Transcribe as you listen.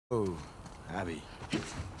Oh, Abby.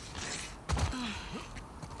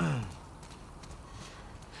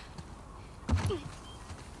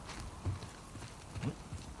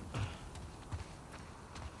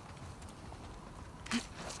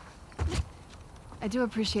 I do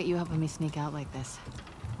appreciate you helping me sneak out like this.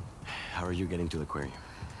 How are you getting to the aquarium?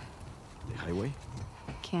 The highway?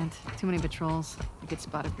 Can't. Too many patrols. I get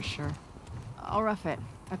spotted for sure. I'll rough it.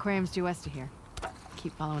 Aquarium's due west of here.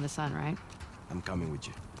 Keep following the sun, right? I'm coming with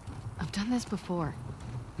you. I've done this before.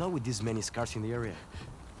 Not with this many scars in the area.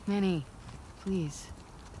 Manny, please.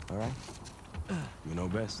 All right? You know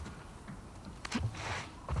best.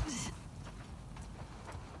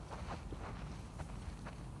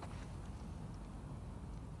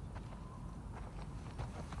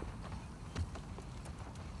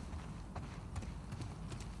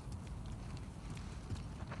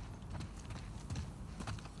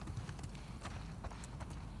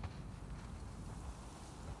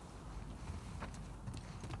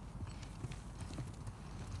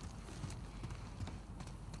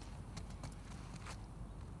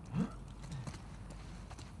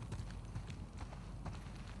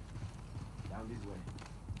 Down this way.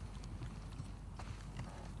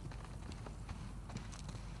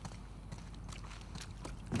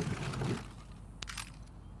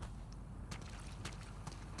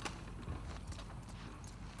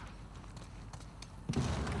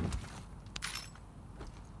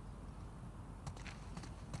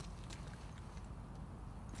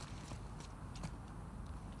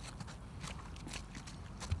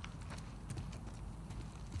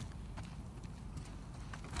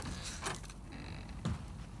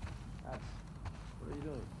 What are you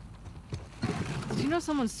doing? Did you know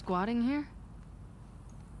someone's squatting here?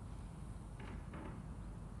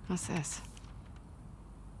 What's this?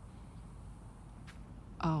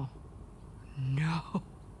 Oh. No.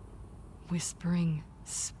 Whispering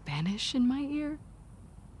Spanish in my ear?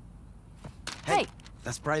 Hey!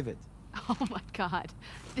 That's private. Oh my god.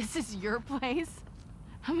 This is your place?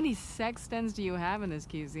 How many sex dens do you have in this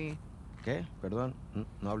QZ? ¿Qué? Perdón,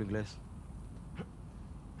 no hablo inglés.